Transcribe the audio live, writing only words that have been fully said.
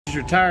This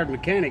is your tired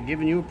mechanic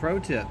giving you a pro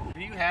tip. Do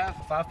you have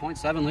a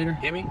 5.7 liter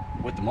Hemi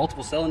with the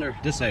multiple cylinder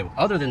disabled?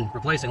 Other than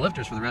replacing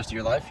lifters for the rest of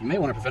your life, you may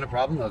want to prevent a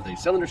problem of the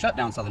cylinder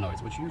shutdown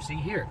solenoids, which you see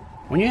here.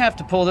 When you have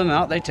to pull them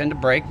out, they tend to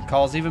break and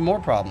cause even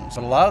more problems.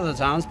 So a lot of the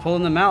times,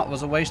 pulling them out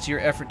was a waste of your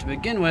effort to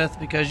begin with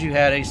because you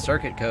had a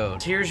circuit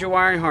code. Here's your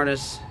wiring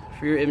harness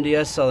for your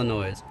MDS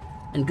solenoids.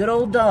 And good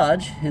old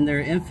Dodge, in their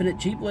infinite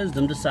cheap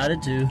wisdom,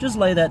 decided to just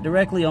lay that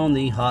directly on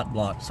the hot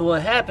block. So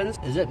what happens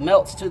is it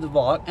melts to the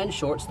block and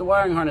shorts the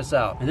wiring harness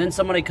out. And then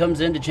somebody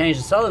comes in to change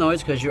the solenoids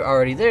because you're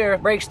already there,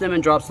 breaks them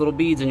and drops little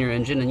beads in your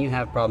engine, and you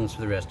have problems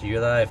for the rest of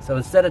your life. So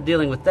instead of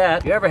dealing with that,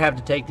 if you ever have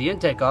to take the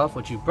intake off,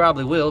 which you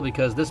probably will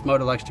because this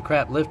motor likes to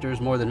crap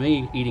lifters more than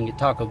me eating at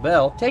Taco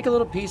Bell, take a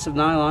little piece of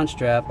nylon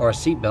strap or a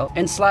seat belt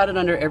and slide it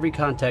under every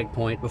contact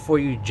point before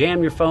you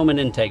jam your foam and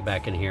intake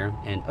back in here.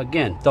 And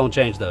again, don't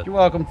change those. You're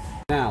welcome.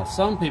 Now,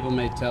 some people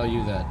may tell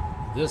you that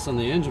this on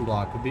the engine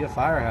block would be a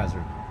fire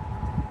hazard.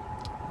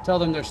 Tell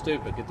them they're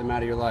stupid. Get them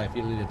out of your life.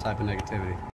 You don't need a type of negativity.